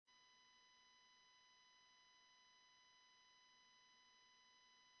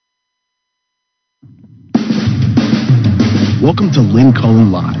Welcome to Lynn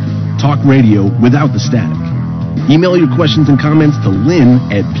Cullen Live, talk radio without the static. Email your questions and comments to Lynn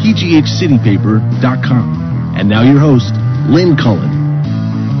at pghcitypaper.com. And now your host, Lynn Cullen.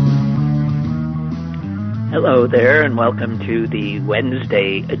 Hello there, and welcome to the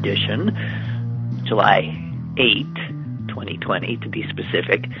Wednesday edition, July 8, 2020, to be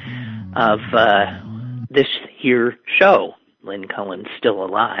specific, of this here show, Lynn Cullen Still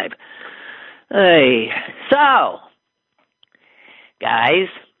Alive. Hey, so, guys,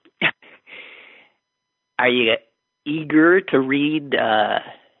 are you eager to read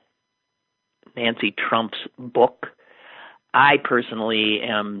Nancy Trump's book? I personally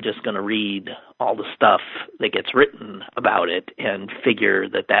am just going to read all the stuff that gets written about it and figure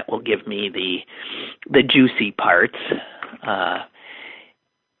that will give me the juicy parts.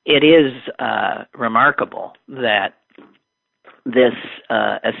 It is remarkable that this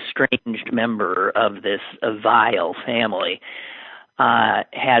estranged member of this vile family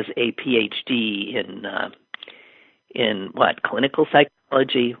has a PhD in what, clinical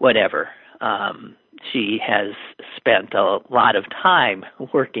psychology, whatever. She has spent a lot of time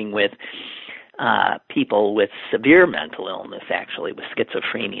working with people with severe mental illness, actually, with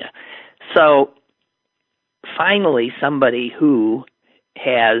schizophrenia. So finally, somebody who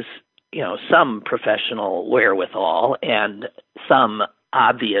has, some professional wherewithal and some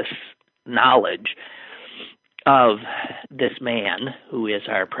obvious knowledge of this man who is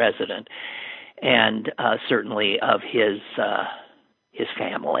our president, and certainly of his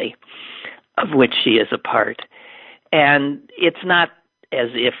family, of which she is a part. And it's not as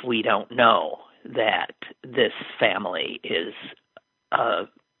if we don't know that this family is a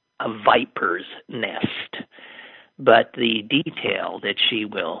viper's nest, but the detail that she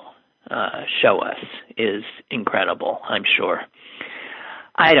will show us is incredible, I'm sure.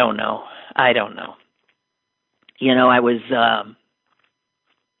 I don't know. I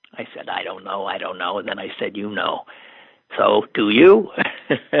said, I don't know, and then I said, So, do you?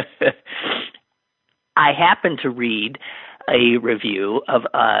 I happened to read a review of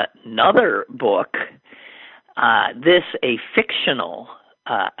another book, a fictional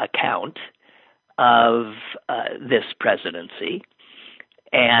account of this presidency,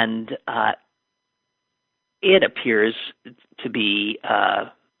 and it appears to be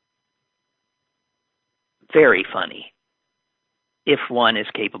very funny, if one is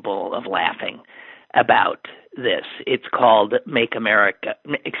capable of laughing about this. It's called Make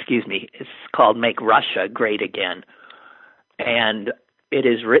Russia Great Again. And it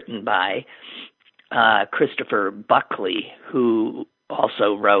is written by Christopher Buckley, who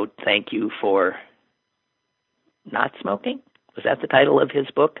also wrote Thank You for Not Smoking. Was that the title of his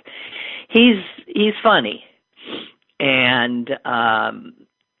book? He's funny. And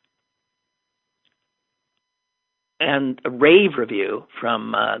a rave review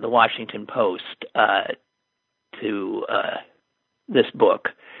from the Washington Post to this book.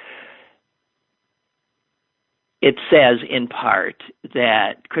 It says, in part,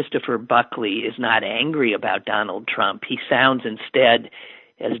 that Christopher Buckley is not angry about Donald Trump. He sounds instead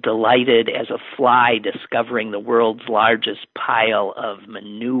as delighted as a fly discovering the world's largest pile of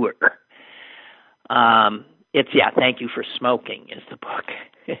manure. Thank You for Smoking is the book.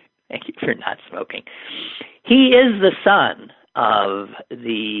 Thank You for Not Smoking. He is the son of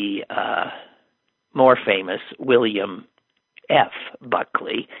the more famous William F.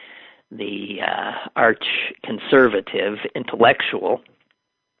 Buckley, the arch-conservative intellectual.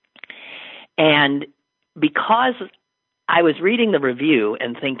 And because I was reading the review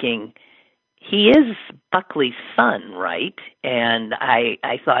and thinking, he is Buckley's son, right? And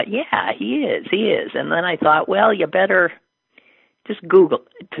I thought, yeah, he is. And then I thought, well, you better just Google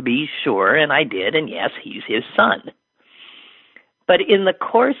to be sure, and I did, and yes, he's his son. But in the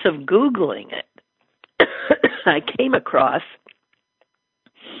course of Googling it, I came across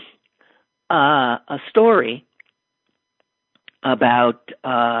a story about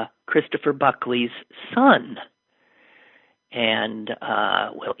Christopher Buckley's son and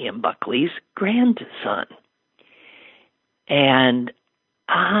William Buckley's grandson. And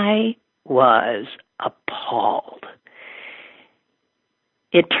I was appalled.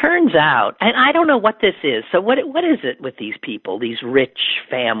 It turns out, and I don't know what this is. So what is it with these people, these rich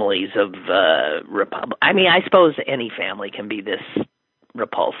families of I suppose any family can be this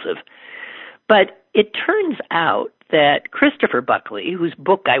repulsive. But it turns out that Christopher Buckley, whose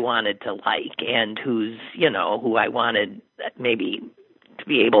book I wanted to like and who I wanted maybe to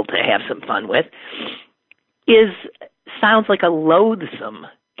be able to have some fun with, sounds like a loathsome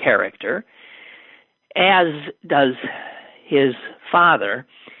character, as does his father,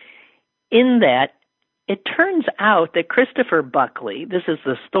 in that it turns out that Christopher Buckley, this is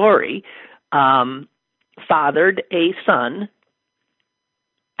the story, fathered a son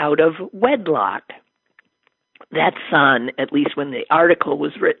out of wedlock. That son, at least when the article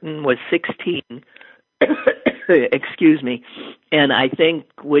was written, was 16, excuse me, and I think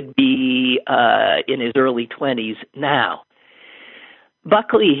would be in his early 20s now.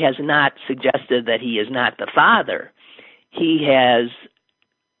 Buckley has not suggested that he is not the father. He has,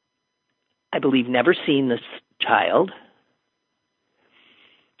 I believe, never seen this child,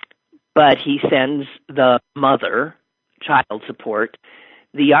 but he sends the mother child support.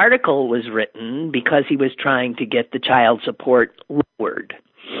 The article was written because he was trying to get the child support lowered.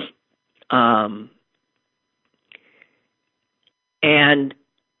 And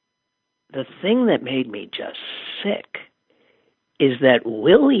the thing that made me just sick is that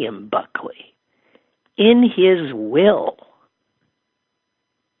William Buckley, in his will,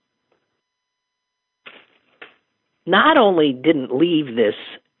 not only didn't leave this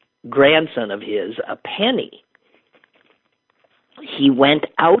grandson of his a penny, he went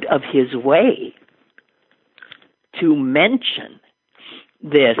out of his way to mention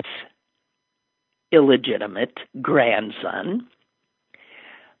this illegitimate grandson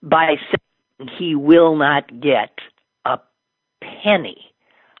by saying he will not get a penny.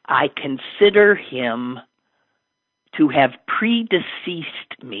 I consider him to have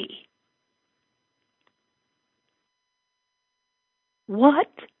predeceased me.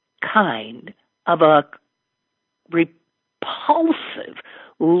 What kind of a repulsive,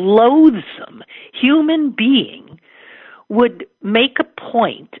 loathsome human being would make a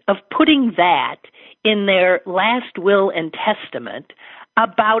point of putting that in their last will and testament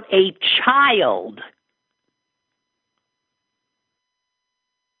about a child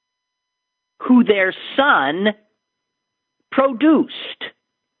who their son produced?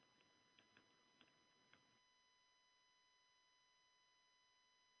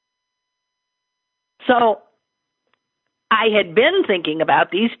 So I had been thinking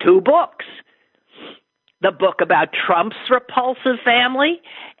about these two books. The book about Trump's repulsive family,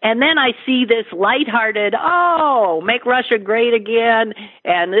 and then I see this lighthearted, make Russia great again,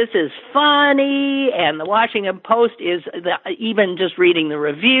 and this is funny, and the Washington Post is, even just reading the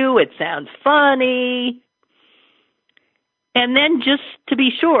review, it sounds funny. And then just to be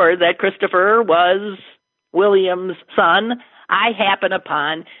sure that Christopher was William's son, I happen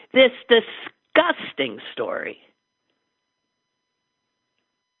upon this disgusting story.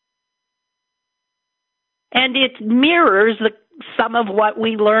 And it mirrors some of what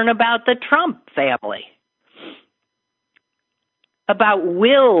we learn about the Trump family, about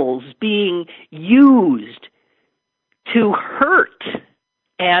wills being used to hurt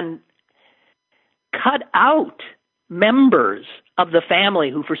and cut out members of the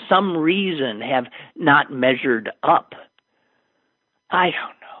family who for some reason have not measured up. I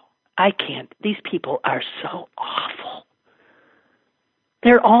don't know. I can't. These people are so awful.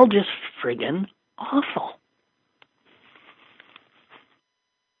 They're all just friggin' awful.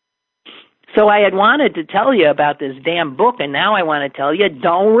 So I had wanted to tell you about this damn book, and now I want to tell you,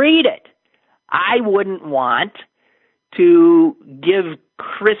 don't read it. I wouldn't want to give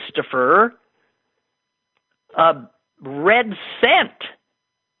Christopher a red cent.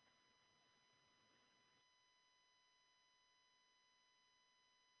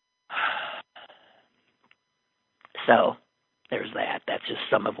 So there's that. That's just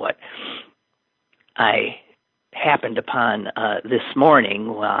some of what I happened upon this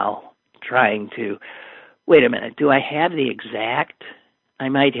morning while trying to, wait a minute, do I have the exact? I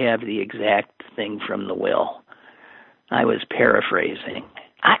might have the exact thing from the will. I was paraphrasing.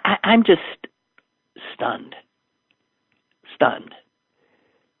 I'm just stunned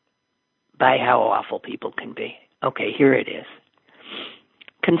by how awful people can be. Okay, here it is.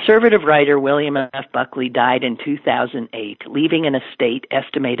 Conservative writer William F. Buckley died in 2008, leaving an estate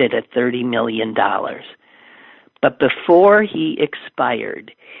estimated at $30 million. But before he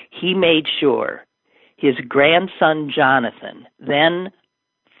expired, he made sure his grandson Jonathan, then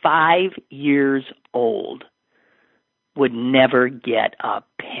 5 years old, would never get a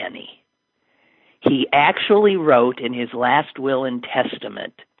penny. He actually wrote in his last will and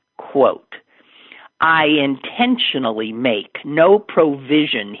testament, quote, I intentionally make no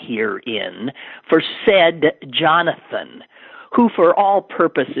provision herein for said Jonathan, who for all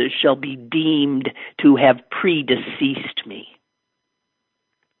purposes shall be deemed to have predeceased me.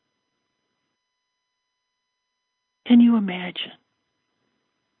 Can you imagine?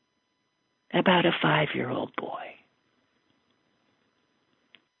 About a 5-year-old boy.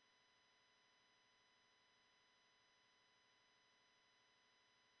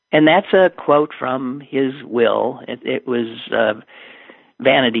 And that's a quote from his will. It was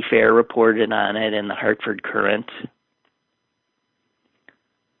Vanity Fair reported on it in the Hartford Courant.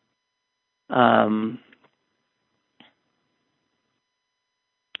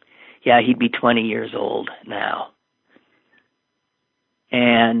 Yeah, he'd be 20 years old now.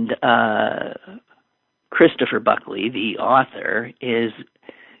 And Christopher Buckley, the author, is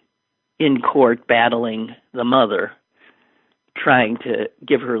in court battling the mother, trying to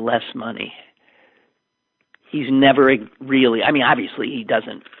give her less money. He's never really, I mean, obviously he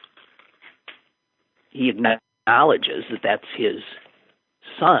acknowledges that that's his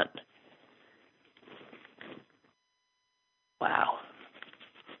son. Wow.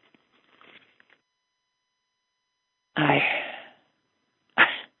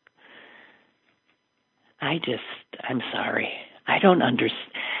 I'm sorry. I don't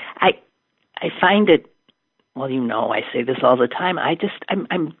understand. I find it, well, you know, I say this all the time. I'm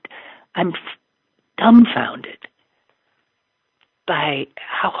dumbfounded by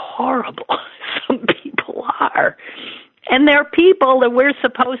how horrible some people are. And they're people that we're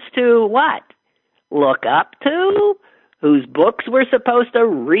supposed to, what? Look up to? Whose books we're supposed to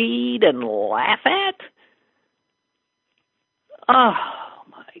read and laugh at? Oh,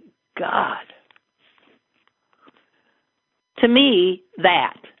 my God. To me,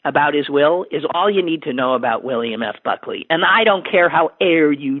 that about his will is all you need to know about William F. Buckley. And I don't care how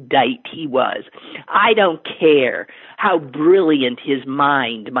erudite he was. I don't care how brilliant his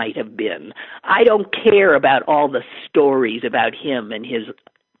mind might have been. I don't care about all the stories about him and his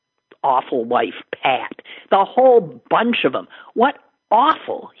awful wife, Pat. The whole bunch of them. What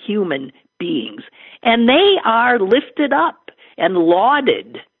awful human beings. And they are lifted up and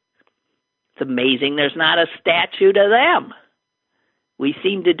lauded. It's amazing there's not a statue to them. We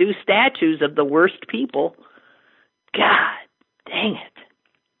seem to do statues of the worst people. God dang it.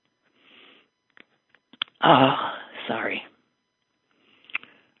 Oh, sorry.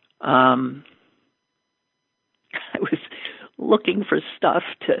 I was looking for stuff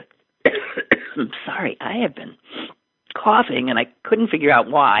to... I'm sorry, I have been coughing, and I couldn't figure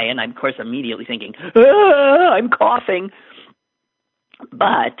out why, and I'm, of course, immediately thinking, I'm coughing.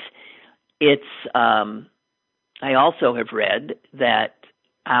 But it's... I also have read that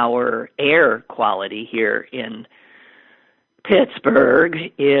our air quality here in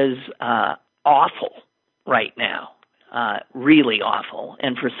Pittsburgh is awful right now, really awful.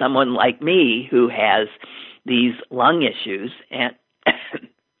 And for someone like me who has these lung issues and,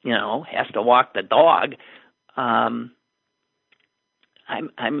 you know, has to walk the dog, I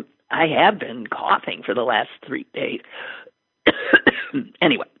have been coughing for the last 3 days.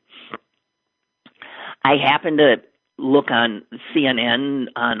 Anyway. I happened to look on CNN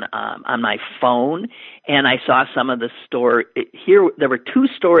on my phone, and I saw some of the story. Here, there were 2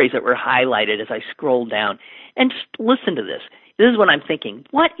 stories that were highlighted as I scrolled down. And just listen to this. This is what I'm thinking.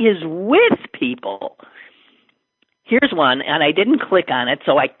 What is with people? Here's one, and I didn't click on it,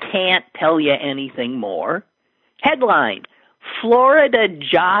 so I can't tell you anything more. Headline, Florida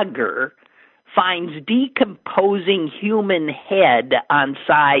jogger finds decomposing human head on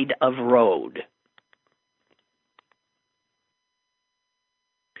side of road.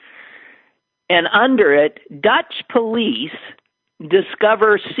 And under it, Dutch police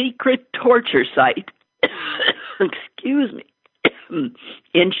discover secret torture site, excuse me,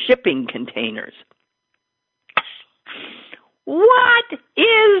 in shipping containers. What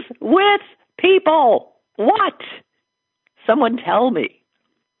is with people? What? Someone tell me.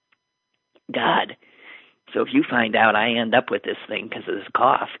 God. So if you find out I end up with this thing because of this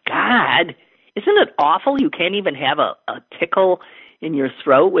cough, God, isn't it awful? You can't even have a tickle in your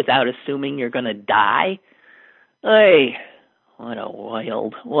throat without assuming you're going to die. Hey, what a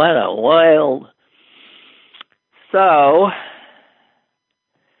wild. So,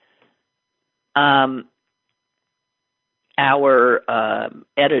 our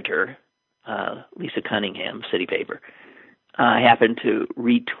editor, Lisa Cunningham, City Paper, happened to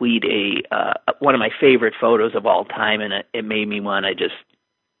retweet one of my favorite photos of all time, and it made me want to just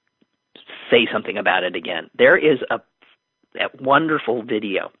say something about it again. There is that wonderful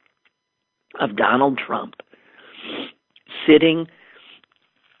video of Donald Trump sitting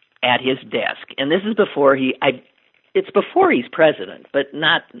at his desk. And this is before it's before he's president, but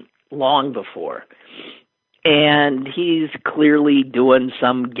not long before. And he's clearly doing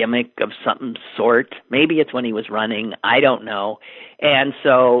some gimmick of some sort. Maybe it's when he was running. I don't know. And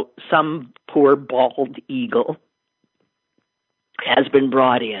so some poor bald eagle has been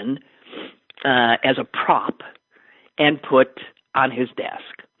brought in as a prop and put on his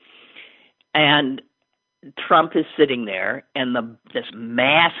desk. And Trump is sitting there, and this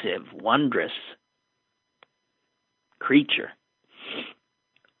massive, wondrous creature,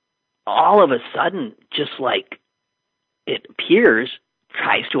 all of a sudden, just like it appears,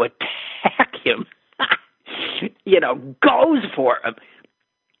 tries to attack him, goes for him.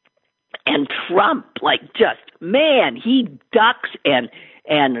 And Trump, he ducks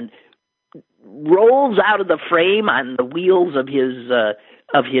and rolls out of the frame on the wheels of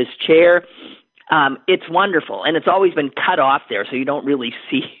his chair. It's wonderful, and it's always been cut off there, so you don't really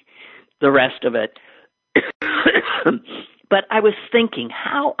see the rest of it. But I was thinking,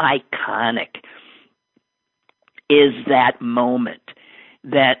 how iconic is that moment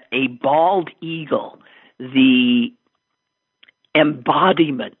that a bald eagle, the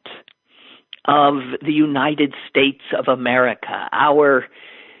embodiment of the United States of America,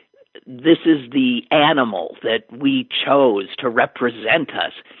 this is the animal that we chose to represent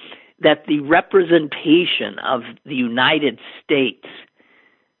us, that the representation of the United States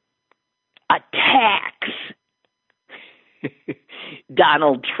attacks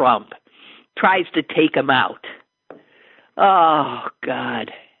Donald Trump, tries to take him out. Oh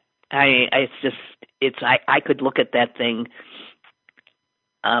God. I could look at that thing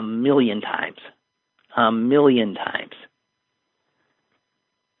a million times.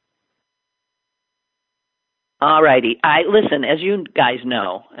 All righty. Listen, as you guys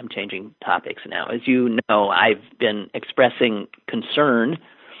know, I'm changing topics now. As you know, I've been expressing concern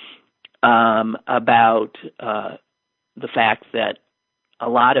about the fact that a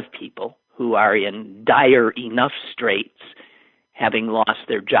lot of people who are in dire enough straits, having lost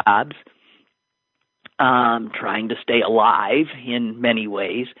their jobs, trying to stay alive in many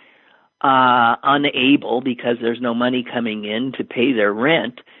ways, unable because there's no money coming in to pay their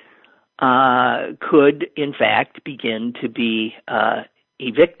rent, could in fact begin to be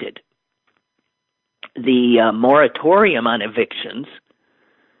evicted. The moratorium on evictions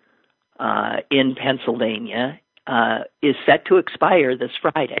in Pennsylvania is set to expire this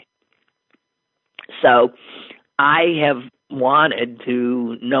Friday. So I have wanted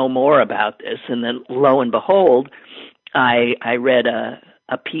to know more about this, and then lo and behold, I read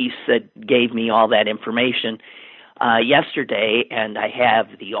a piece that gave me all that information yesterday, and I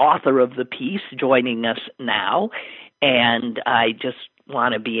have the author of the piece joining us now, and I just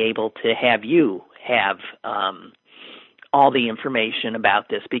want to be able to have you have all the information about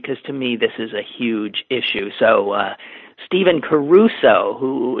this, because to me this is a huge issue. So Stephen Caruso,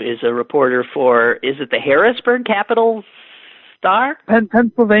 who is a reporter for, is it the Harrisburg Capital Star?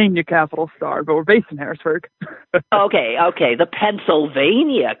 Pennsylvania Capital Star, but we're based in Harrisburg. Okay, the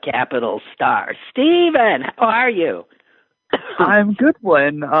Pennsylvania Capital Star. Stephen, how are you? I'm good,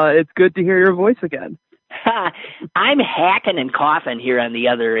 Lynn. It's good to hear your voice again. I'm hacking and coughing here on the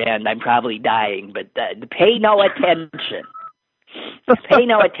other end. I'm probably dying, but pay no attention. Pay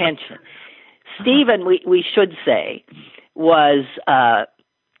no attention. Stephen, we should say, was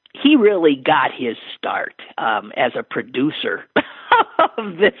he really got his start as a producer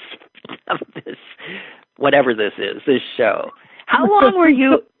of this whatever this is, this show. How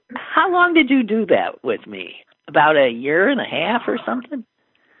long did you do that with me? About a year and a half or something?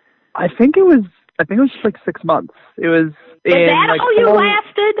 I think it was just like 6 months. It was. Is that all you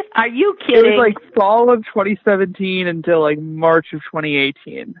lasted? Are you kidding? It was like fall of 2017 until like March of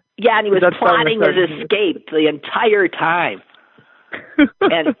 2018. Yeah, and he was plotting his escape the entire time.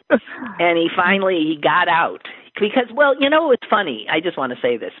 and he got out. Because, well, it was funny. I just want to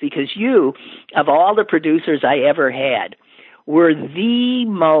say this, because you, of all the producers I ever had, were the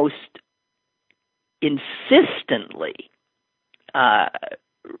most insistently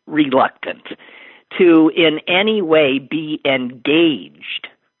reluctant to in any way be engaged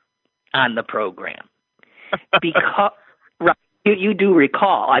on the program. Because right, you do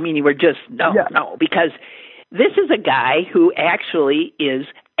recall. I mean, you were just, no, because this is a guy who actually is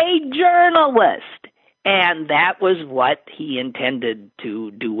a journalist. And that was what he intended to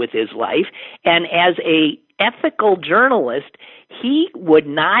do with his life. And as a ethical journalist, he would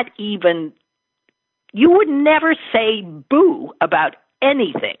not even, you would never say boo about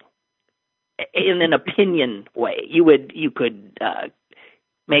anything in an opinion way. You could,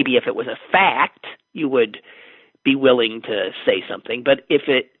 maybe if it was a fact, you would be willing to say something. But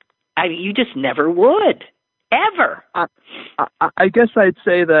you just never would. Ever. I guess I'd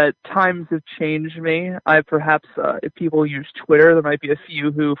say that times have changed me. Perhaps if people use Twitter, there might be a few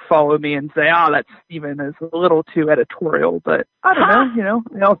who follow me and say, that Stephen is a little too editorial, but I don't know,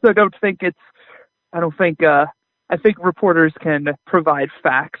 I also don't think I think reporters can provide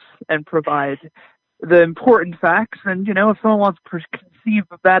facts and provide the important facts. And, if someone wants to conceive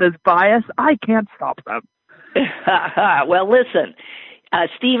of that as bias, I can't stop them. Well, listen,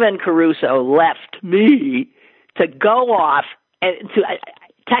 Stephen Caruso left me to go off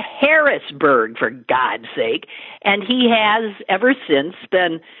to Harrisburg, for God's sake, and he has ever since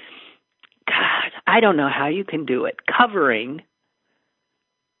been, God, I don't know how you can do it, covering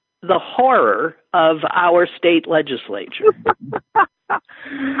the horror of our state legislature.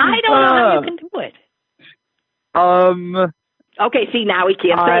 I don't know how you can do it. Okay, see, now he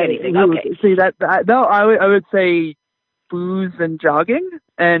can't say anything. Okay. See, no, I would say booze and jogging,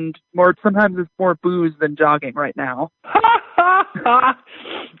 and sometimes it's more booze than jogging right now.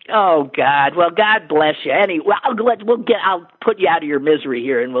 Oh, God. Well, God bless you. Anyway, I'll put you out of your misery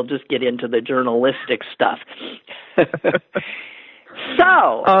here, and we'll just get into the journalistic stuff. There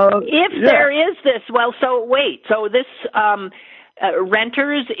is this, so this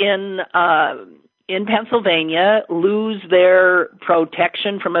renters in Pennsylvania lose their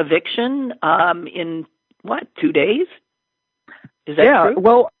protection from eviction in 2 days? Is that true?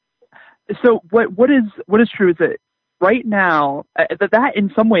 Well, so what is true is that right now that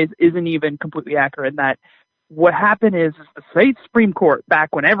in some ways isn't even completely accurate. In that what happened is the state Supreme Court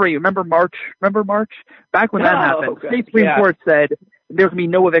back whenever you remember March back when that happened, the state Supreme Court said there can be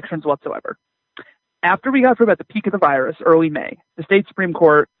no evictions whatsoever. After we got through about the peak of the virus, early May, the state Supreme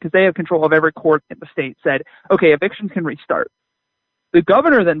Court, because they have control of every court in the state, said, okay, evictions can restart. The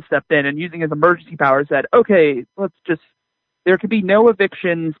governor then stepped in and using his emergency power said, okay, there can be no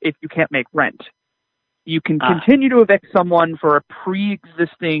evictions if you can't make rent. You can continue to evict someone for a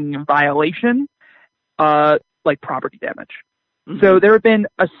pre-existing violation, like property damage. Mm-hmm. So there have been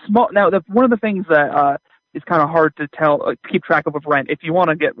one of the things that is kind of hard to keep track of with rent. If you want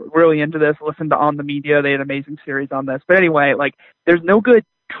to get really into this, listen to On the Media. They had an amazing series on this. But anyway, there's no good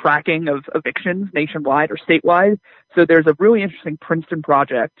tracking of evictions nationwide or statewide. So there's a really interesting Princeton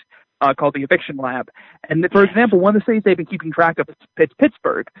project called the Eviction Lab. And for example, one of the states they've been keeping track of is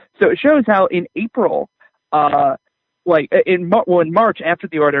Pittsburgh. So it shows how in April, in March after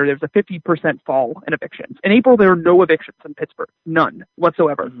the order, there was a 50% fall in evictions. In April, there were no evictions in Pittsburgh, none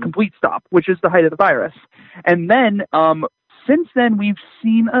whatsoever, complete stop, which is the height of the virus. And then since then, we've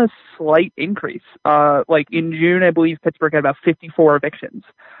seen a slight increase. In June, I believe Pittsburgh had about 54 evictions.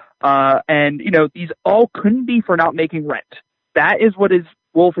 And these all couldn't be for not making rent. That is what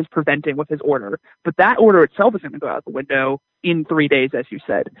Wolf is preventing with his order. But that order itself is going to go out the window in 3 days, as you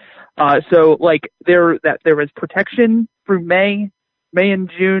said. There was protection through May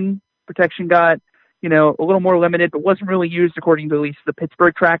and June. Protection got, a little more limited, but wasn't really used according to at least the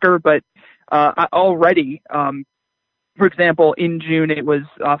Pittsburgh tracker. But already, for example, in June, it was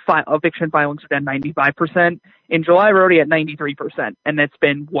eviction filings were down 95%. In July, we're already at 93%. And that's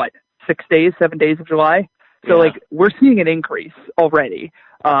been, 7 days of July? So, we're seeing an increase already.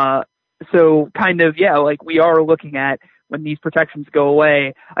 We are looking at when these protections go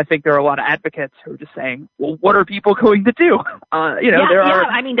away. I think there are a lot of advocates who are just saying, well, what are people going to do?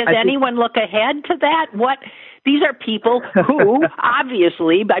 Does anyone look ahead to that? These are people who,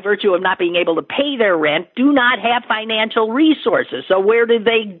 obviously, by virtue of not being able to pay their rent, do not have financial resources. So where do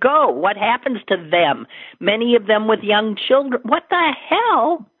they go? What happens to them? Many of them with young children. What the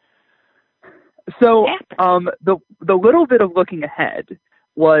hell? So the little bit of looking ahead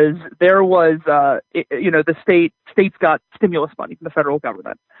was the states got stimulus money from the federal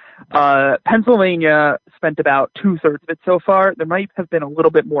government. Pennsylvania spent about 2/3 of it so far. There might have been a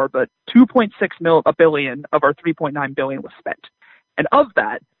little bit more, but $2.6 billion of our $3.9 billion was spent. And of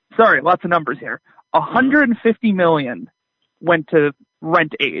that, lots of numbers here, $150 million went to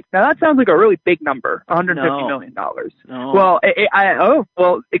rent aid. Now that sounds like a really big number, $150 million. No. Well,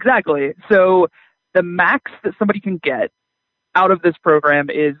 exactly. So the max that somebody can get out of this program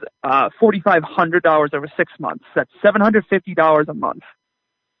is $4,500 over 6 months. That's $750 a month.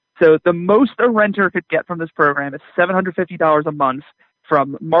 So the most a renter could get from this program is $750 a month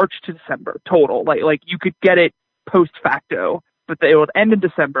from March to December total. Like you could get it post facto, but it would end in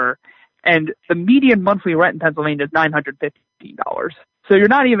December. And the median monthly rent in Pennsylvania is $915. So you're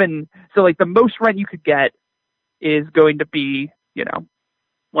not even, the most rent you could get is going to be,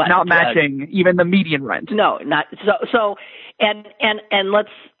 not matching even the median rent. No, not so. And let's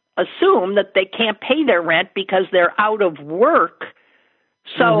assume that they can't pay their rent because they're out of work.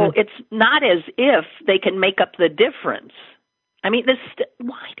 So it's not as if they can make up the difference. I mean,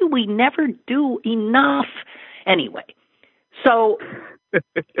 why do we never do enough? Anyway, so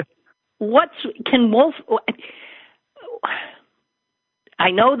can Wolf?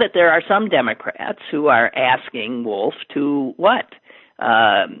 I know that there are some Democrats who are asking Wolf to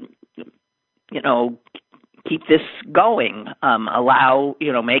keep this going,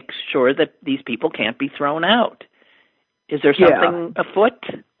 make sure that these people can't be thrown out. Is there something afoot?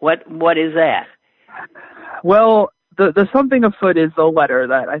 What is that? Well, the something afoot is the letter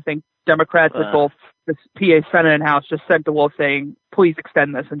that I think Democrats at both the PA Senate and House just sent to Wolf saying, please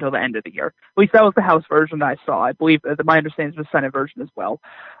extend this until the end of the year. At least that was the House version that I saw. I believe my understanding is the Senate version as well.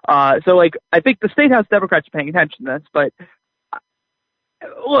 So I think the State House Democrats are paying attention to this, but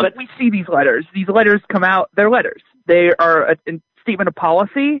look, we see these letters. These letters come out. They're letters. They are a statement of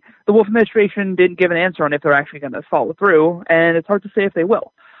policy. The Wolf administration didn't give an answer on if they're actually going to follow through, and it's hard to say if they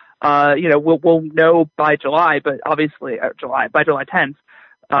will. We'll know by July, but obviously by July 10th.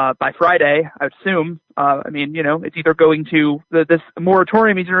 By Friday, I would assume. It's either going to this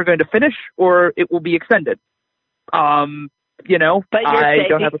moratorium is either going to finish or it will be extended. But I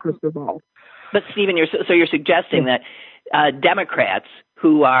don't have a crystal ball. But Stephen, you're suggesting that Democrats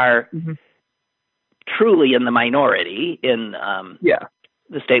who are truly in the minority in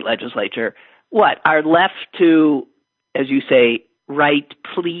the state legislature, are left to, as you say, write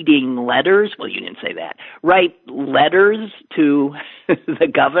pleading letters. Well, you didn't say that. Write letters to the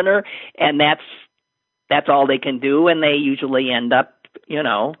governor, and that's all they can do, and they usually end up,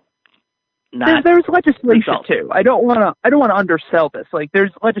 not. There's legislation too. I don't want to undersell this.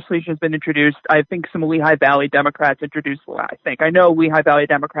 There's legislation has been introduced. I think some Lehigh Valley Democrats introduced. I know Lehigh Valley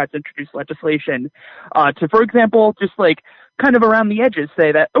Democrats introduced legislation to, for example, just kind of around the edges,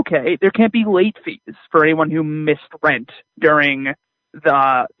 say that okay, there can't be late fees for anyone who missed rent during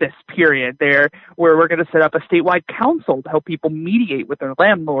this period there, where we're going to set up a statewide council to help people mediate with their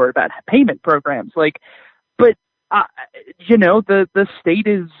landlord about payment programs. The state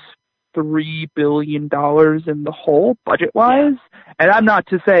is $3 billion in the hole budget-wise, and I'm not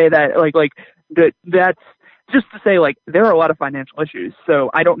to say that that's just to say there are a lot of financial issues. So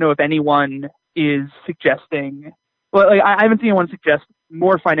I don't know if anyone is suggesting. Well, I haven't seen anyone suggest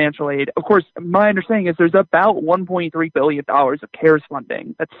more financial aid. Of course, my understanding is there's about $1.3 billion of CARES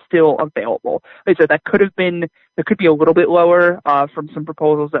funding that's still available. They said that could be a little bit lower from some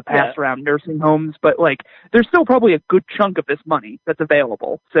proposals that passed around nursing homes, but there's still probably a good chunk of this money that's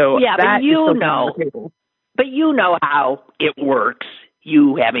available. So that is something on the table. But you know how it works.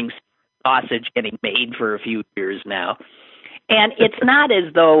 You having sausage getting made for a few years now, and it's not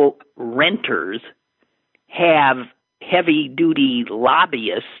as though renters have heavy-duty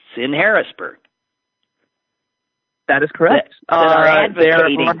lobbyists in Harrisburg. That is correct. That are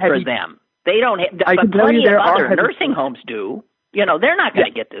advocating for them. They don't have, but plenty of other nursing homes do. They're not going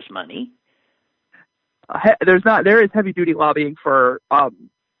to get this money. There is heavy-duty lobbying for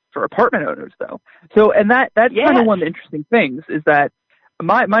apartment owners, though. So, and that's kind of one of the interesting things is that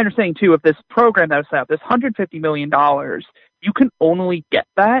my understanding, too, of this program that was set up, this $150 million, you can only get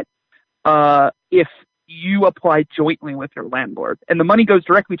that if you apply jointly with your landlord, and the money goes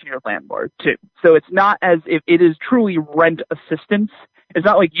directly to your landlord too. So it's not as if it is truly rent assistance. It's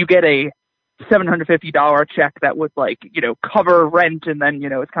not like you get a $750 check that would cover rent and then,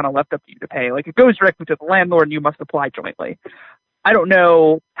 it's kind of left up to you to pay. It goes directly to the landlord and you must apply jointly. I don't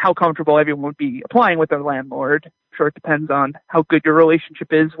know how comfortable everyone would be applying with their landlord. I'm sure it depends on how good your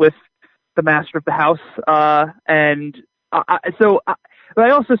relationship is with the master of the house. But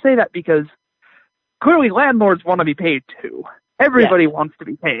I also say that because clearly landlords want to be paid too. Everybody wants to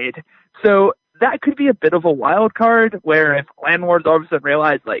be paid. So that could be a bit of a wild card where if landlords all of a sudden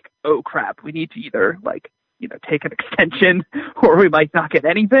realize oh crap, we need to either take an extension or we might not get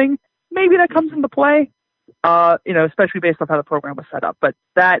anything, maybe that comes into play, especially based on how the program was set up. But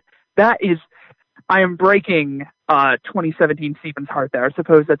that is, I am breaking 2017 Stephen's heart there. I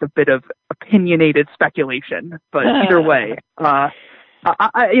suppose that's a bit of opinionated speculation, but either way,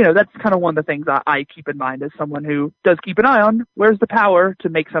 that's kind of one of the things I keep in mind as someone who does keep an eye on where's the power to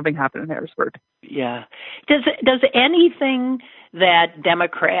make something happen in Harrisburg. Yeah. Does anything that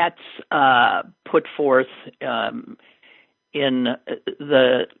Democrats put forth in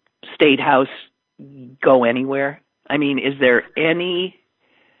the State House go anywhere? I mean, is there any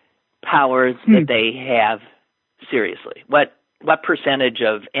powers that they have seriously? What percentage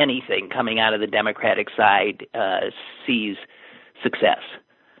of anything coming out of the Democratic side sees success?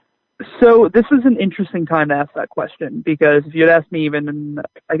 So this is an interesting time to ask that question, because if you'd asked me even,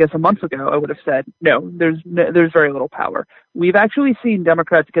 I guess, a month ago, I would have said, no, there's very little power. We've actually seen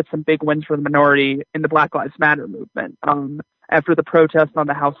Democrats get some big wins for the minority in the Black Lives Matter movement. After the protest on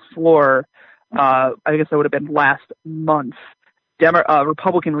the House floor, I guess that would have been last month,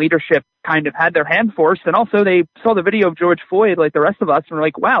 Republican leadership kind of had their hand forced, and also they saw the video of George Floyd like the rest of us and were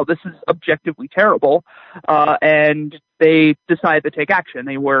like, wow, this is objectively terrible. And they decided to take action.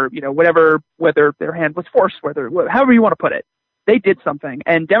 They were, whether their hand was forced, however you want to put it, they did something.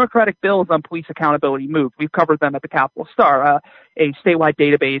 And Democratic bills on police accountability moved. We've covered them at the Capitol Star, a statewide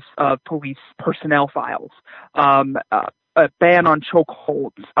database of police personnel files, a ban on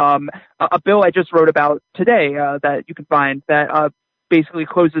chokeholds, a bill I just wrote about today that you can find that basically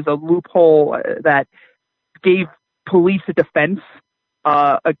closes a loophole that gave police a defense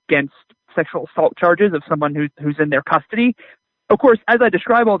against sexual assault charges of someone who's in their custody. Of course, as I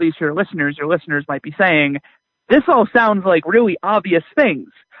describe all these to your listeners might be saying, this all sounds like really obvious things,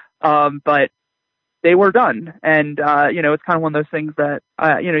 but they were done. And, it's kind of one of those things that,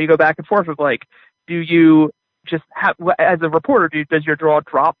 you go back and forth of like, do you just have, as a reporter, does your jaw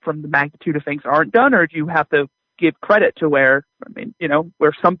drop from the magnitude of things aren't done, or do you have to give credit to where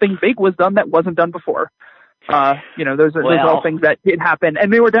something big was done that wasn't done before? Those are all things that did happen,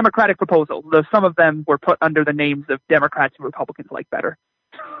 and they were Democratic proposals, though some of them were put under the names of Democrats who Republicans like better.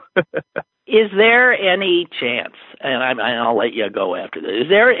 Is there any chance, and I'll let you go after this, is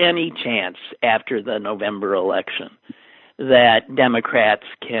there any chance after the November election that Democrats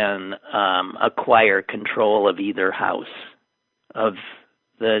can acquire control of either house of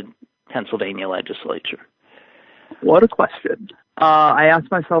the Pennsylvania legislature? What a question. I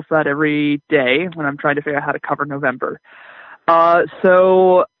ask myself that every day when I'm trying to figure out how to cover November.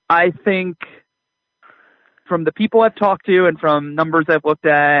 So I think from the people I've talked to and from numbers I've looked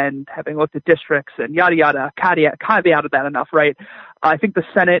at and having looked at districts and yada, yada, caveated that enough, right? I think the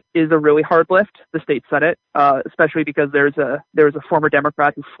Senate is a really hard lift, the state Senate, especially because there's a former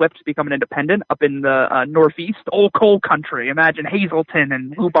Democrat who flipped to become an independent up in the Northeast, old coal country. Imagine Hazleton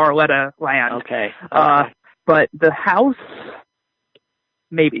and Lou Barletta land. Okay. But the House,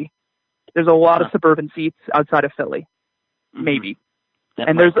 maybe. There's a lot of suburban seats outside of Philly. Maybe.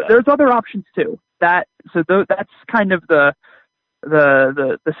 And there's other options too. That's kind of the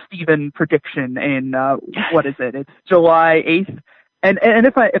Stephen prediction in what is it? It's July 8th. And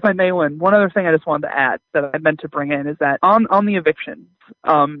if I may, Lynn, one other thing I just wanted to add that I meant to bring in is that on the evictions,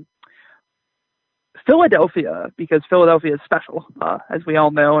 Philadelphia, because Philadelphia is special, as we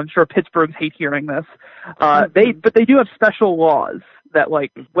all know. I'm sure Pittsburghs hate hearing this. But they do have special laws that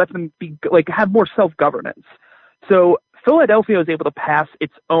let them be have more self-governance. So Philadelphia was able to pass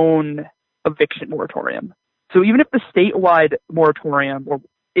its own eviction moratorium. So even if the statewide moratorium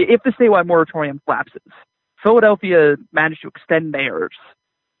lapses, Philadelphia managed to extend theirs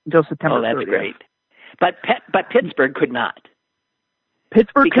until September 30th. Oh, that's great. But Pittsburgh could not.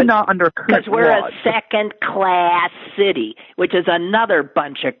 Pittsburgh could not under current because we're laws. A second-class city, which is another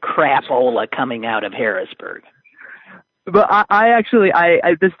bunch of crapola coming out of Harrisburg. But I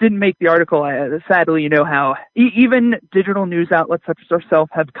this didn't make the article. Sadly, you know how even digital news outlets such as ourselves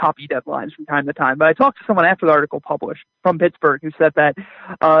have copy deadlines from time to time. But I talked to someone after the article published from Pittsburgh who said that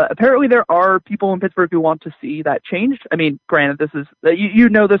apparently there are people in Pittsburgh who want to see that changed. I mean, granted, this is you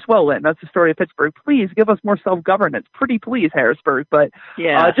know this well, Lynn. That's the story of Pittsburgh. Please give us more self-governance. Pretty please, Harrisburg. But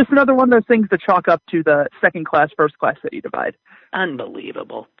just another one of those things to chalk up to the second-class, first-class city divide.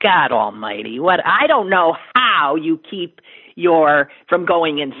 Unbelievable. God almighty. I don't know how you keep from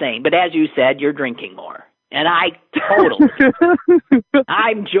going insane. But as you said, you're drinking more. And I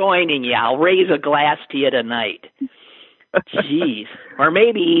I'm joining you. I'll raise a glass to you tonight. Jeez. Or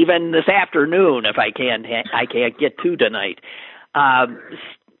maybe even this afternoon if I can't get to tonight.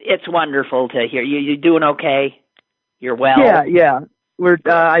 It's wonderful to hear you. You doing okay? You're well? Yeah. We're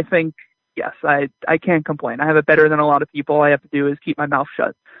I think yes, I can't complain. I have it better than a lot of people. All I have to do is keep my mouth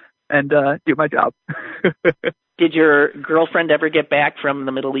shut and do my job. Did your girlfriend ever get back from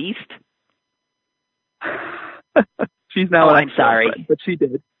the Middle East? She's now an I'm sorry. But she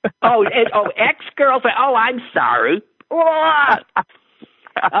did. Ex-girlfriend. Oh, I'm sorry.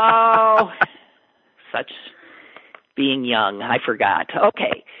 Oh, such being young. I forgot.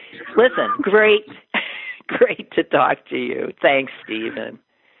 Okay. Listen, great to talk to you. Thanks, Stephen.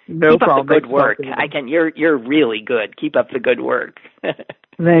 No problem. Keep up the good work. You're really good. Keep up the good work.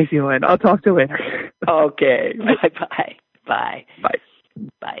 Thank you, Lynn. I'll talk to you later. Okay. Bye. Bye.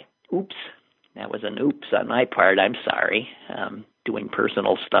 Bye. Oops. That was an oops on my part. I'm sorry. Doing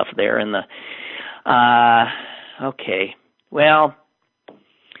personal stuff there in the. Okay. Well.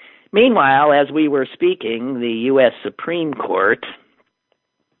 Meanwhile, as we were speaking, the U.S. Supreme Court.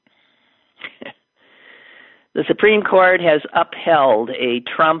 The Supreme Court has upheld a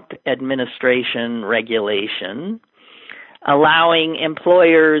Trump administration regulation allowing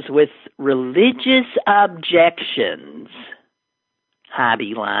employers with religious objections,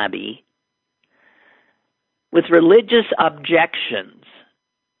 Hobby Lobby, with religious objections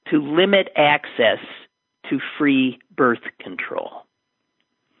to limit access to free birth control.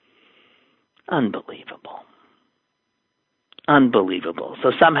 Unbelievable. Unbelievable.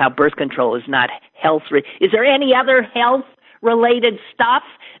 So somehow birth control is not health. Is there any other health-related stuff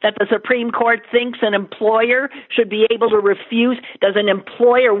that the Supreme Court thinks an employer should be able to refuse? Does an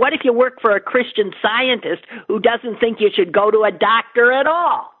employer, what if you work for a Christian Scientist who doesn't think you should go to a doctor at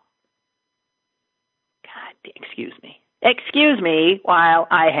all? God, excuse me. Excuse me while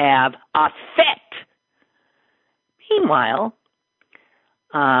I have a fit. Meanwhile,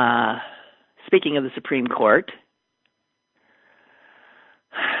 speaking of the Supreme Court,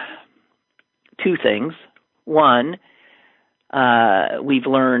 two things. One, we've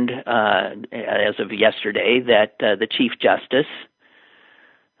learned as of yesterday that the Chief Justice,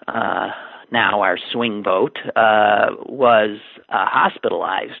 now our swing vote, was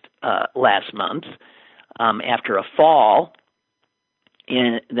hospitalized last month after a fall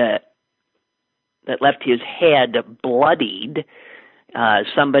that left his head bloodied.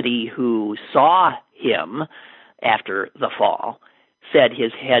 Somebody who saw him after the fall said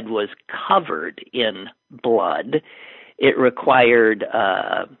his head was covered in blood. It required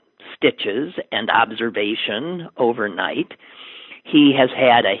stitches and observation overnight. He has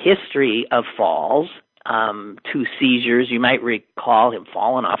had a history of falls, 2 seizures. You might recall him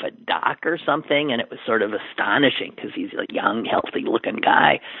falling off a dock or something, and it was sort of astonishing because he's a young, healthy-looking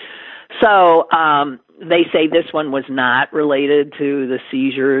guy. So they say this one was not related to the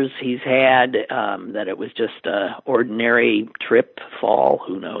seizures he's had, that it was just an ordinary trip, fall,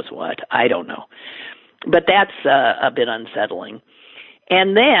 who knows what. I don't know. But that's a bit unsettling.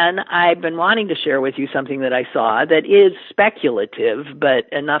 And then I've been wanting to share with you something that I saw that is speculative,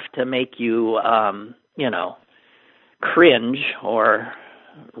 but enough to make you, cringe or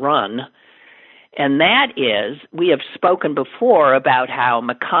run. And that is, we have spoken before about how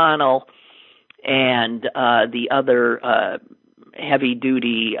McConnell and the other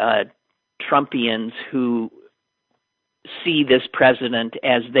heavy-duty Trumpians who see this president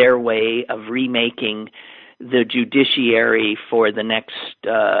as their way of remaking the judiciary for the next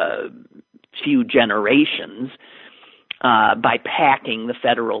few generations by packing the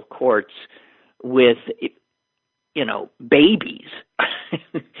federal courts with, babies.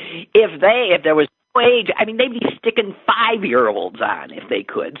 If there was no age, they'd be sticking 5-year-olds on if they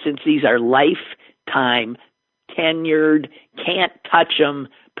could, since these are lifetime tenured, can't touch them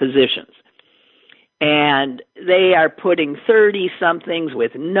positions. And they are putting 30-somethings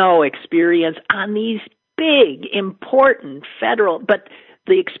with no experience on these big, important federal, but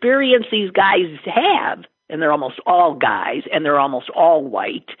the experience these guys have, and they're almost all guys, and they're almost all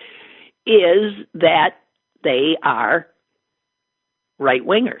white, is that they are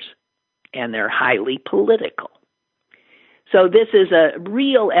right-wingers, and they're highly political. So this is a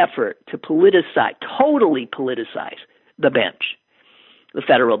real effort to totally politicize the bench, the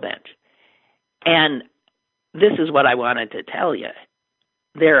federal bench. And this is what I wanted to tell you.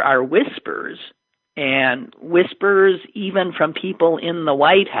 There are whispers, and whispers even from people in the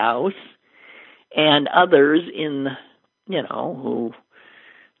White House and others who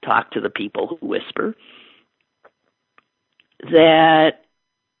talk to the people who whisper, that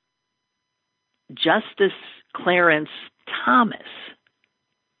Justice Clarence Thomas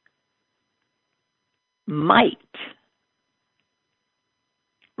might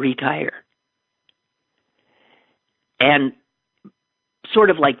retire. And sort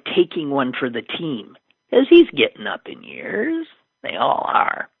of like taking one for the team, because he's getting up in years. They all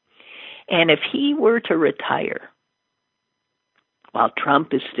are. And if he were to retire while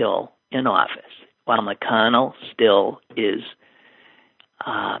Trump is still in office, while McConnell still is,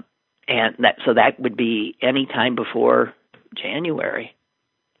 so that would be any time before January,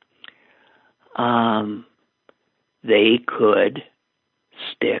 they could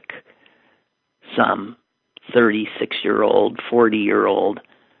stick some 36-year-old, 40-year-old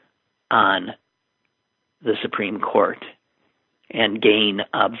on the Supreme Court and gain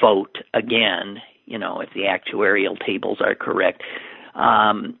a vote again, if the actuarial tables are correct,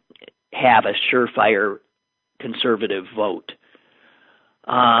 have a surefire conservative vote.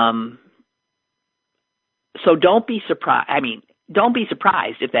 So don't be surprised. Don't be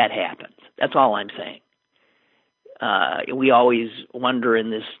surprised if that happens. That's all I'm saying. We always wonder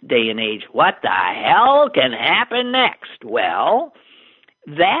in this day and age, what the hell can happen next? Well,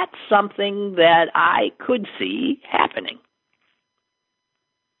 that's something that I could see happening.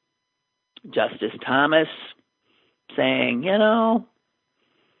 Justice Thomas saying, I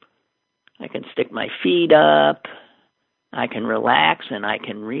can stick my feet up, I can relax, and I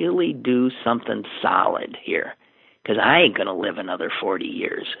can really do something solid here, because I ain't going to live another 40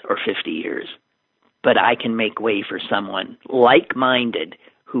 years or 50 years. but I can make way for someone like-minded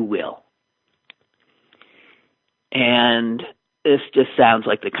who will. And this just sounds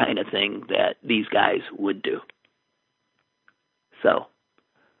like the kind of thing that these guys would do. So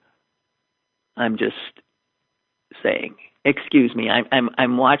I'm just saying, excuse me,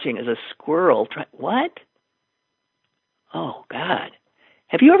 I'm watching as a squirrel what? Oh God.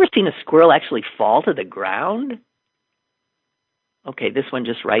 Have you ever seen a squirrel actually fall to the ground? Okay, this one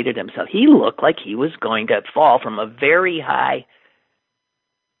just righted himself. He looked like he was going to fall from a very high.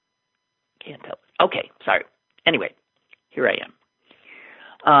 Can't tell. Okay, sorry. Anyway, here I am.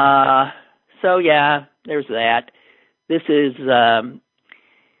 So yeah, there's that. This is,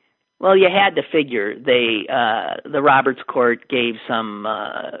 well, you had to figure the Roberts Court gave some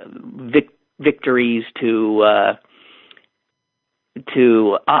victories to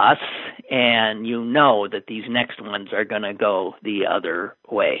us, and you know that these next ones are going to go the other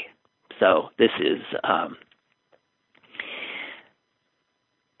way. So this is,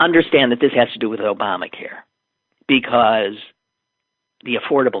 understand that this has to do with Obamacare, because the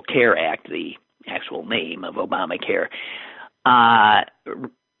Affordable Care Act, the actual name of Obamacare,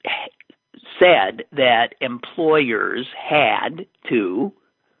 said that employers had to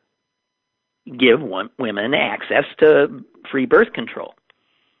give women access to free birth control.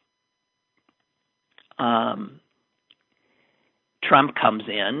 Trump comes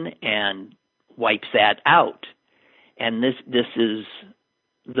in and wipes that out. And this is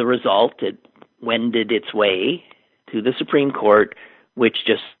the result. It wended its way to the Supreme Court, which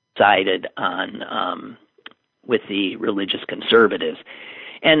just sided on with the religious conservatives.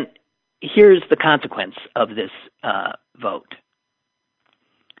 And here's the consequence of this vote.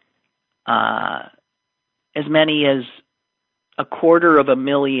 As many as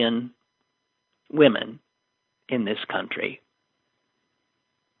 250,000 women in this country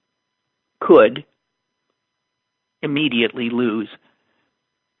could immediately lose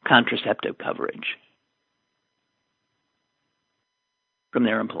contraceptive coverage from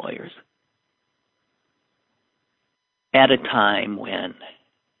their employers at a time when,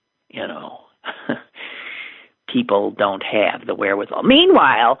 people don't have the wherewithal.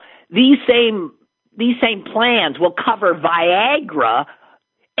 Meanwhile, these same plans will cover Viagra,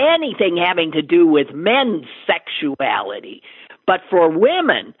 anything having to do with men's sexuality. But for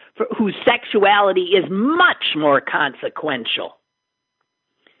women whose sexuality is much more consequential,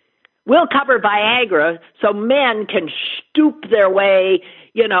 we'll cover Viagra so men can stoop their way,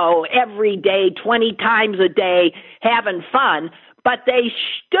 every day, 20 times a day, having fun, but they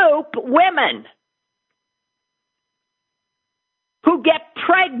stoop women who get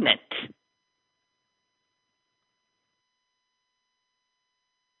pregnant.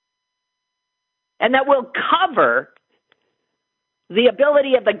 And that will cover the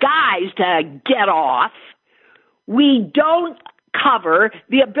ability of the guys to get off. We don't cover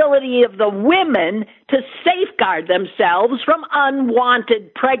the ability of the women to safeguard themselves from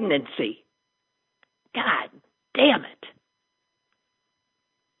unwanted pregnancy. God damn it.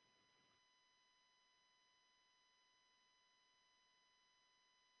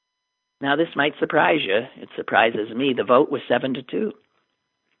 Now, this might surprise you. It surprises me. The vote was 7-2.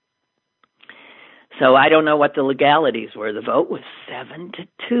 So I don't know what the legalities were. The vote was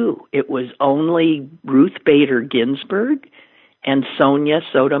 7-2. It was only Ruth Bader Ginsburg and Sonia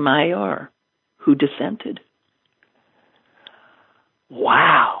Sotomayor who dissented.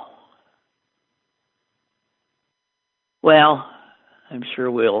 Wow. Well, I'm sure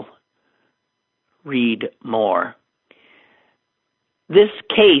we'll read more. This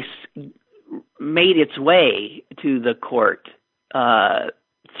case made its way to the court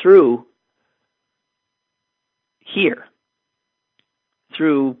through here,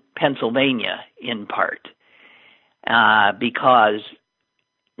 through Pennsylvania in part, because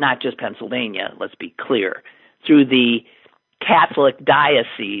not just Pennsylvania, let's be clear, through the Catholic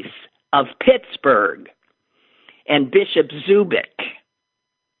Diocese of Pittsburgh and Bishop Zubik,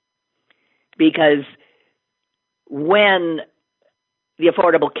 because when the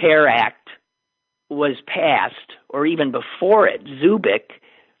Affordable Care Act was passed, or even before it, Zubik,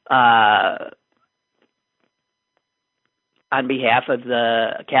 on behalf of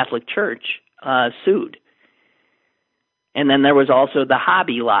the Catholic Church, sued. And then there was also the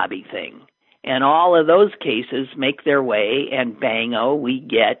Hobby Lobby thing. And all of those cases make their way, and bango, we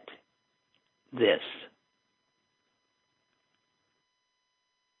get this.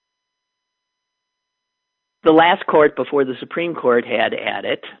 The last court before the Supreme Court had at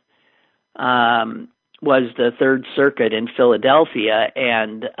it was the Third Circuit in Philadelphia,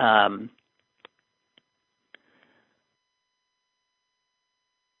 and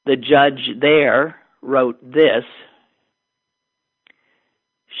the judge there wrote this.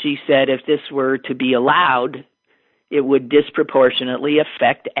 She said if this were to be allowed, it would disproportionately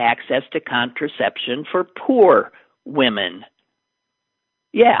affect access to contraception for poor women.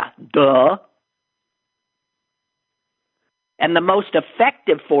 Yeah, duh. And the most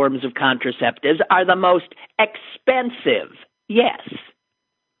effective forms of contraceptives are the most expensive. Yes.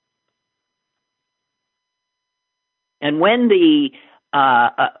 And when the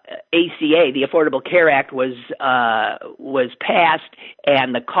ACA, the Affordable Care Act, was passed,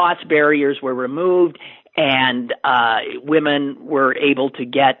 and the cost barriers were removed, and women were able to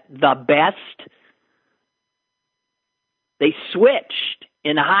get the best, they switched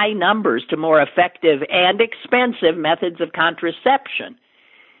in high numbers to more effective and expensive methods of contraception.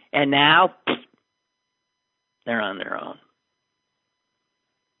 And now they're on their own.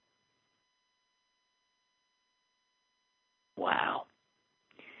 Wow.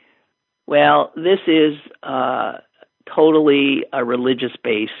 Well, this is totally a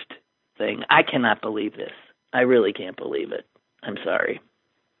religious-based thing. I cannot believe this. I really can't believe it. I'm sorry.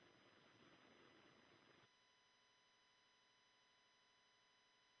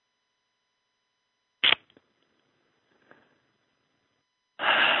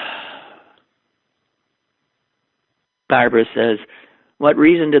 Barbara says, what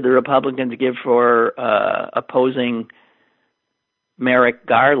reason did the Republicans give for opposing Merrick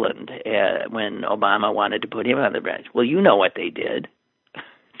Garland when Obama wanted to put him on the bench? Well, you know what they did.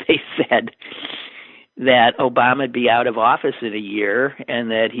 They said that Obama would be out of office in a year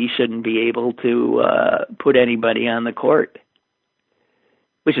and that he shouldn't be able to put anybody on the court,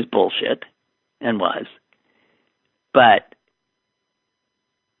 which is bullshit, and was. But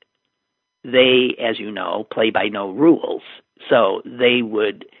they, as you know, play by no rules. So they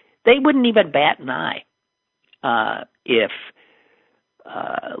wouldn't even bat an eye if,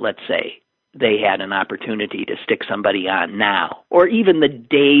 let's say, they had an opportunity to stick somebody on now, or even the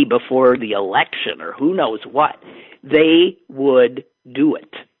day before the election, or who knows what. They would do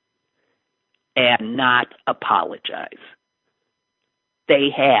it and not apologize.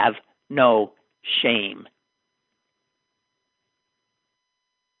 They have no shame.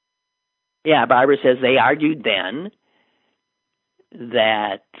 Yeah, Barbara says they argued then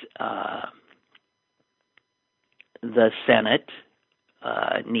that the Senate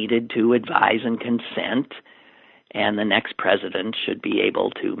needed to advise and consent, and the next president should be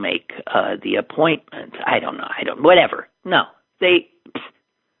able to make the appointment. I don't know. Whatever. No,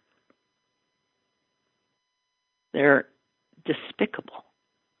 they're despicable.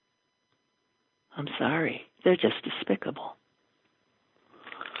 I'm sorry. They're just despicable.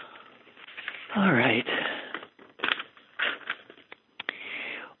 All right.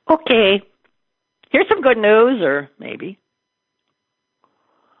 Okay. Here's some good news, or maybe.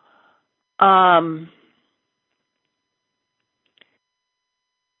 The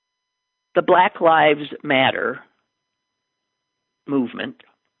Black Lives Matter movement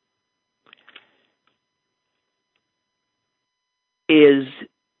is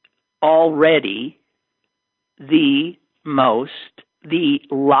already the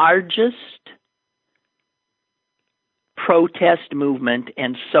largest protest movement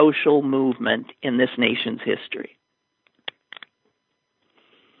and social movement in this nation's history.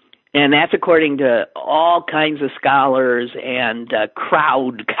 And that's according to all kinds of scholars and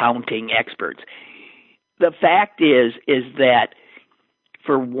crowd counting experts. The fact is that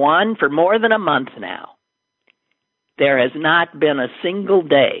for more than a month now, there has not been a single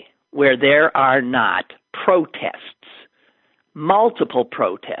day where there are not protests, multiple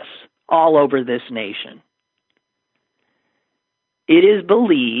protests all over this nation. It is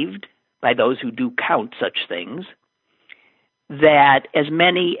believed by those who do count such things that as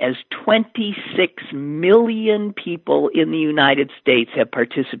many as 26 million people in the United States have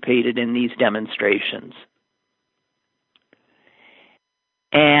participated in these demonstrations.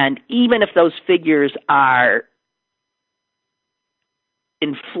 And even if those figures are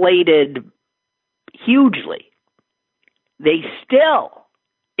inflated hugely,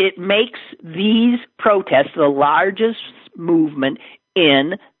 it makes these protests the largest movement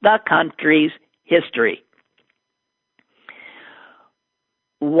in the country's history.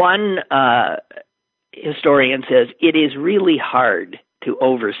 One historian says it is really hard to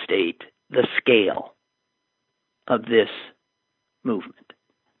overstate the scale of this movement.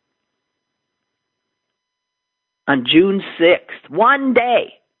 On June 6th, one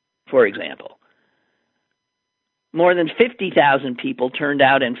day, for example, more than 50,000 people turned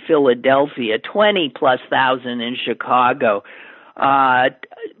out in Philadelphia, 20,000+ in Chicago,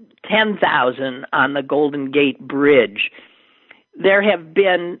 10,000 on the Golden Gate Bridge. There have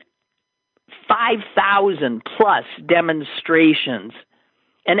been 5,000 plus demonstrations,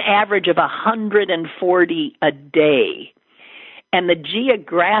 an average of 140 a day. And the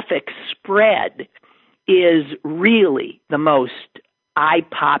geographic spread is really the most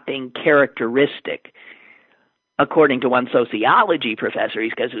eye-popping characteristic, according to one sociology professor,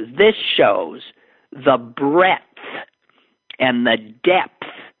 because this shows the breadth and the depth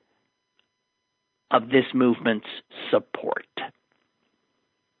of this movement's support.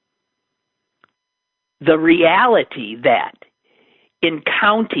 The reality that in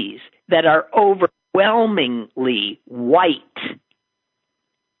counties that are overwhelmingly white,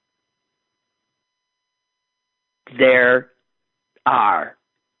 there are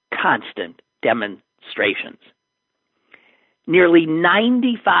constant demonstrations. Nearly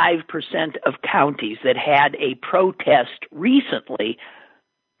 95% of counties that had a protest recently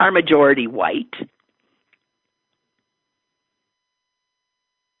are majority white.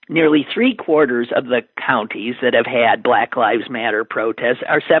 Nearly 3/4 of the counties that have had Black Lives Matter protests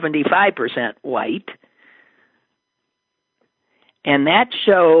are 75% white. And that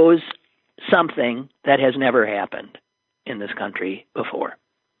shows something that has never happened in this country before.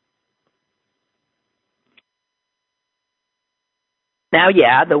 Now,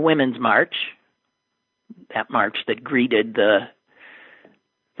 yeah, the Women's March, that march that greeted the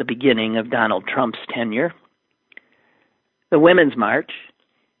beginning of Donald Trump's tenure, the Women's March,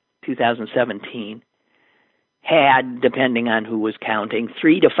 2017, had, depending on who was counting,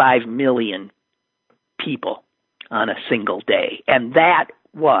 3 to 5 million people on a single day. And that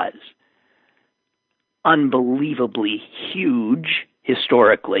was unbelievably huge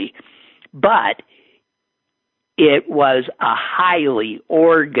historically, but it was a highly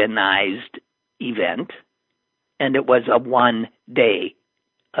organized event, and it was a one-day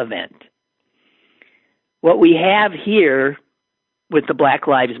event. What we have here with the Black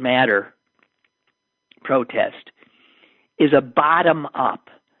Lives Matter protest is a bottom-up,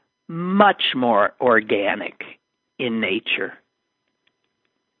 much more organic in nature.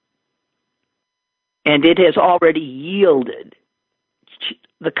 And it has already yielded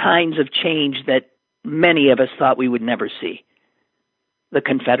the kinds of change that many of us thought we would never see. The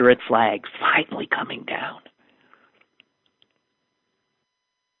Confederate flag finally coming down.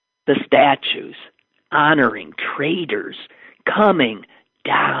 The statues honoring traitors coming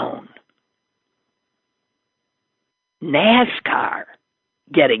down. NASCAR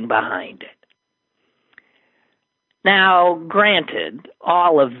getting behind it. Now, granted,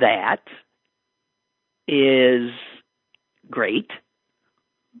 all of that is great,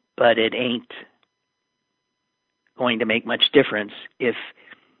 but it ain't going to make much difference if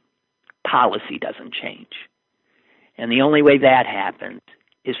policy doesn't change. And the only way that happens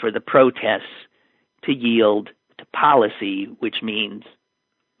is for the protests to yield to policy, which means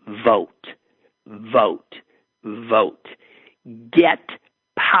vote, vote, vote. Get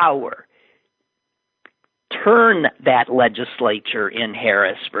power. Turn that legislature in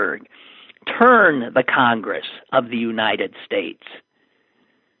Harrisburg. Turn the Congress of the United States.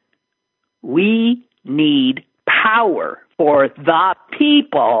 We need power for the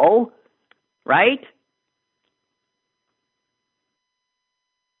people, right?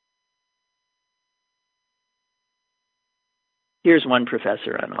 Here's one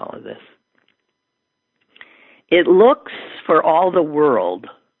professor on all of this. It looks for all the world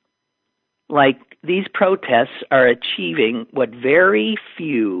like these protests are achieving what very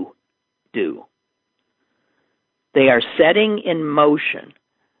few do. They are setting in motion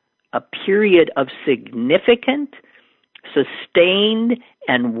a period of significant, sustained,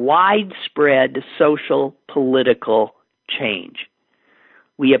 and widespread social political change.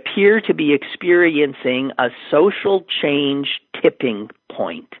 We appear to be experiencing a social change tipping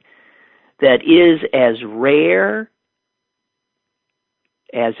point that is as rare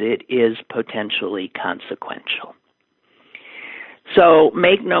as it is potentially consequential. So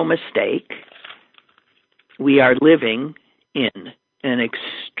make no mistake, we are living in an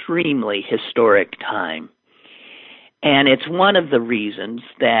extremely historic time. And it's one of the reasons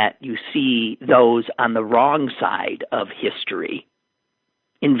that you see those on the wrong side of history,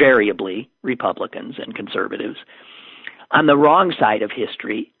 invariably Republicans and conservatives, on the wrong side of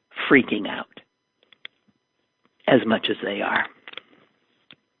history freaking out as much as they are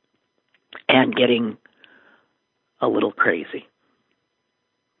and getting a little crazy.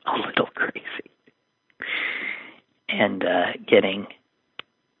 A little crazy. And getting...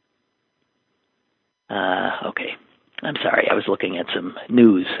 okay. I'm sorry, I was looking at some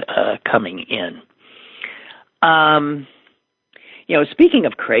news coming in. Speaking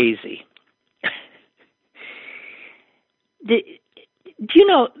of crazy, do you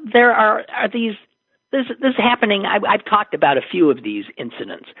know there are these? This is happening. I've talked about a few of these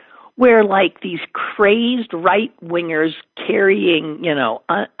incidents where, like, these crazed right wingers carrying,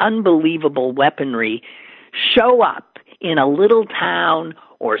 unbelievable weaponry show up in a little town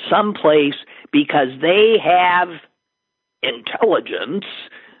or someplace because they have intelligence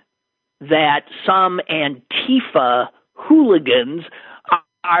that some Antifa hooligans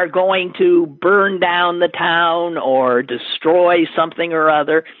are going to burn down the town or destroy something or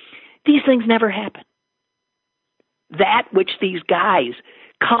other. These things never happen. That which these guys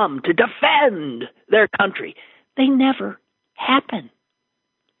come to defend their country, they never happen.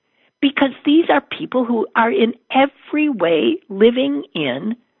 Because these are people who are in every way living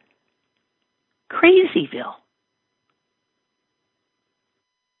in Crazyville.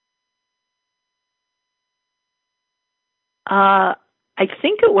 I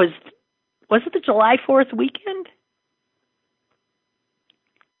think it was it the July 4th weekend?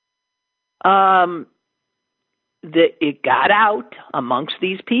 It got out amongst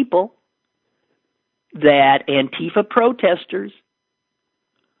these people that Antifa protesters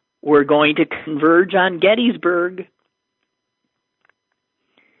were going to converge on Gettysburg,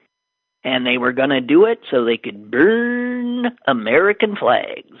 and they were going to do it so they could burn American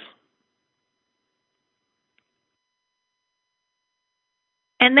flags.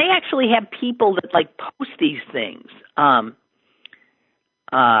 And they actually have people that, like, post these things.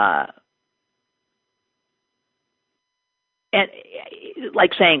 And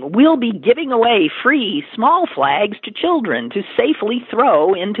like saying, we'll be giving away free small flags to children to safely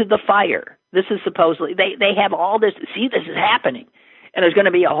throw into the fire. This is supposedly, they have all this, see, this is happening. And there's going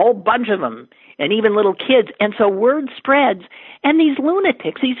to be a whole bunch of them, and even little kids. And so word spreads, and these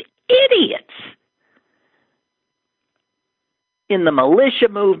lunatics, these idiots in the militia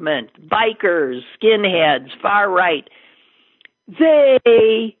movement, bikers, skinheads, far right,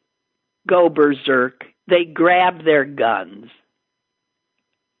 they go berserk. They grab their guns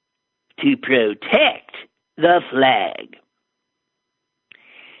to protect the flag.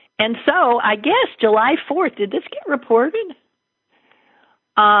 And so I guess July 4th, did this get reported?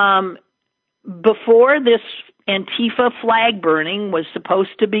 Before this Antifa flag burning was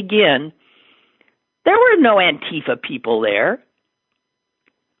supposed to begin, there were no Antifa people there.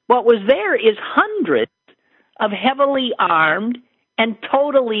 What was there is hundreds of heavily armed and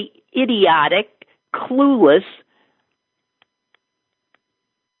totally idiotic, clueless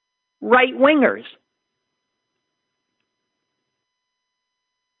right-wingers.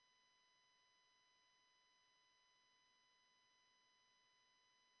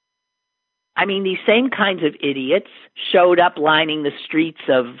 I mean, these same kinds of idiots showed up lining the streets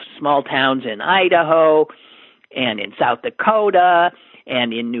of small towns in Idaho and in South Dakota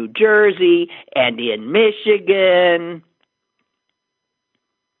and in New Jersey and in Michigan.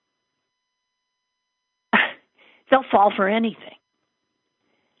 They'll fall for anything.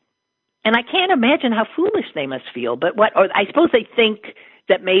 And I can't imagine how foolish they must feel. But or I suppose they think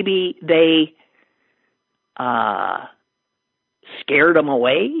that maybe they scared them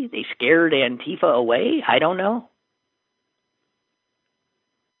away. They scared Antifa away. I don't know.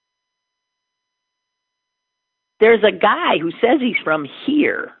 There's a guy who says he's from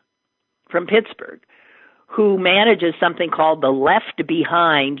here, from Pittsburgh, who manages something called the Left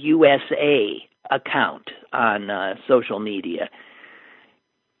Behind USA account on social media.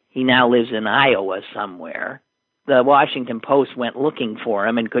 He now lives in Iowa somewhere. The Washington Post went looking for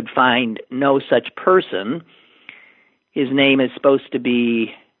him and could find no such person. His name is supposed to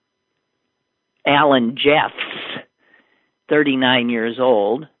be Alan Jeffs, 39 years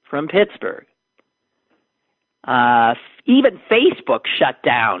old, from Pittsburgh. Even Facebook shut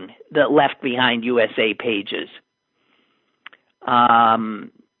down the Left Behind USA pages.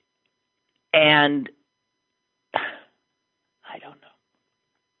 And I don't know.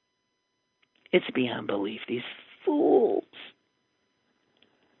 It's beyond belief. These fools.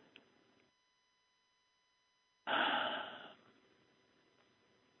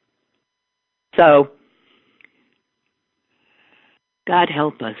 So, God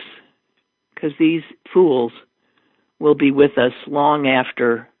help us, because these fools will be with us long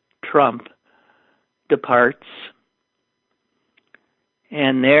after Trump departs.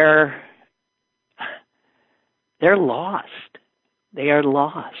 And they're lost. They are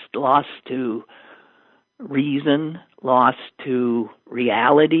lost to reason, lost to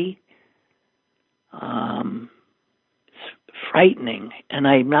reality. It's frightening, and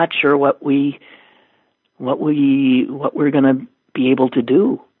I'm not sure what we're going to be able to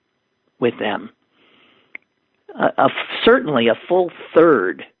do with them. Certainly, a full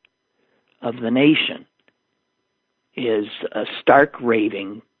third of the nation is stark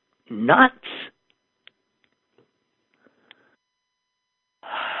raving nuts.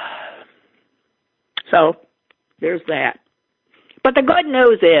 So there's that. But the good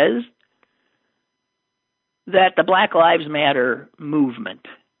news is that the Black Lives Matter movement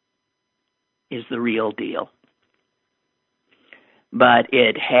is the real deal. But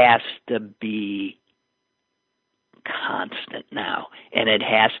it has to be constant now, and it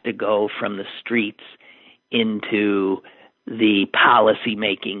has to go from the streets into the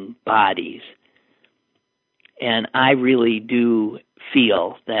policy-making bodies. And I really do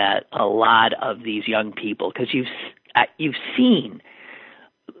feel that a lot of these young people, because you've seen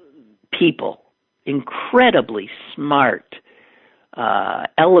people, incredibly smart,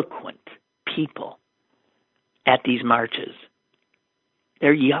 eloquent people at these marches.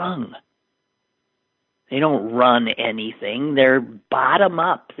 They're young. They don't run anything. They're bottom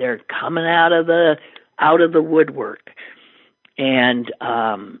up. They're coming out of the woodwork, and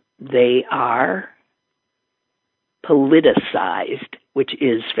they are politicized, which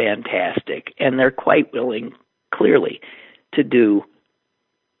is fantastic, and they're quite willing, clearly, to do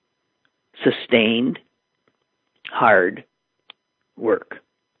sustained, hard work.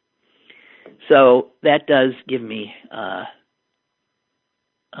 So that does give me a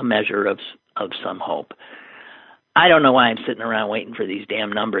measure of some hope. I don't know why I'm sitting around waiting for these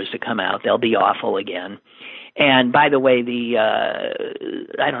damn numbers to come out. They'll be awful again. And by the way,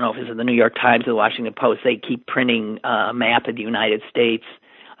 I don't know if it's the New York Times or the Washington Post, they keep printing a map of the United States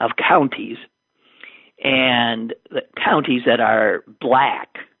of counties. And the counties that are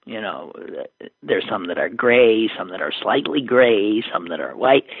black, there's some that are gray, some that are slightly gray, some that are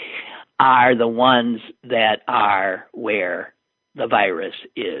white, are the ones that are where the virus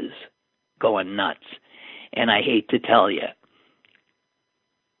is going nuts. And I hate to tell you,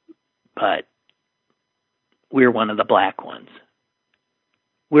 but we're one of the black ones.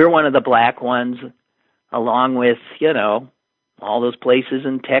 We're one of the black ones, along with, all those places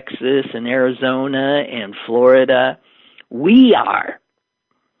in Texas and Arizona and Florida. We are.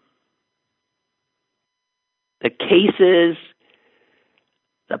 The cases,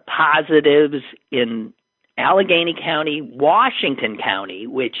 the positives in Allegheny County, Washington County,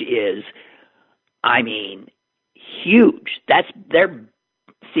 which is, huge. They're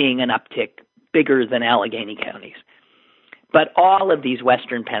seeing an uptick bigger than Allegheny counties. But all of these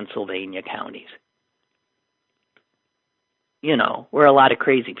western Pennsylvania counties, where a lot of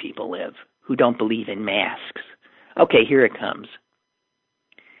crazy people live who don't believe in masks. Okay, here it comes.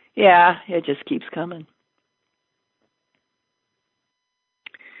 Yeah, it just keeps coming.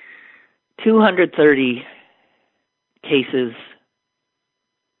 230 cases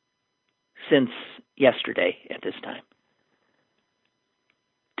since yesterday at this time.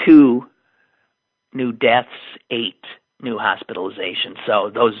 2 new deaths, 8 new hospitalizations.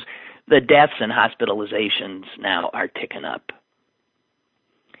 So the deaths and hospitalizations now are ticking up.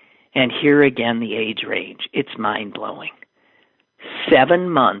 And here again, the age range. It's mind-blowing. 7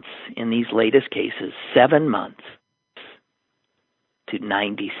 months in these latest cases, 7 months to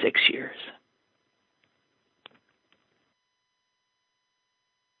 96 years.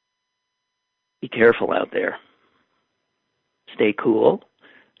 Be careful out there. Stay cool.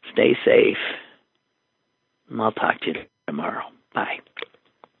 Stay safe. And I'll talk to you tomorrow. Bye.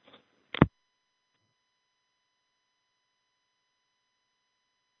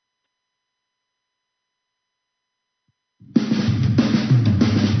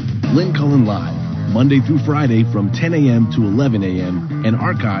 Lynn Cullen Live, Monday through Friday from 10 a.m. to 11 a.m. and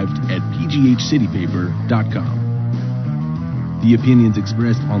archived at pghcitypaper.com. The opinions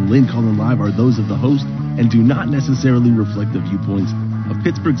expressed on Lynn Cullen Live are those of the host and do not necessarily reflect the viewpoints of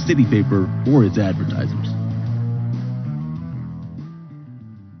Pittsburgh City Paper or its advertisers.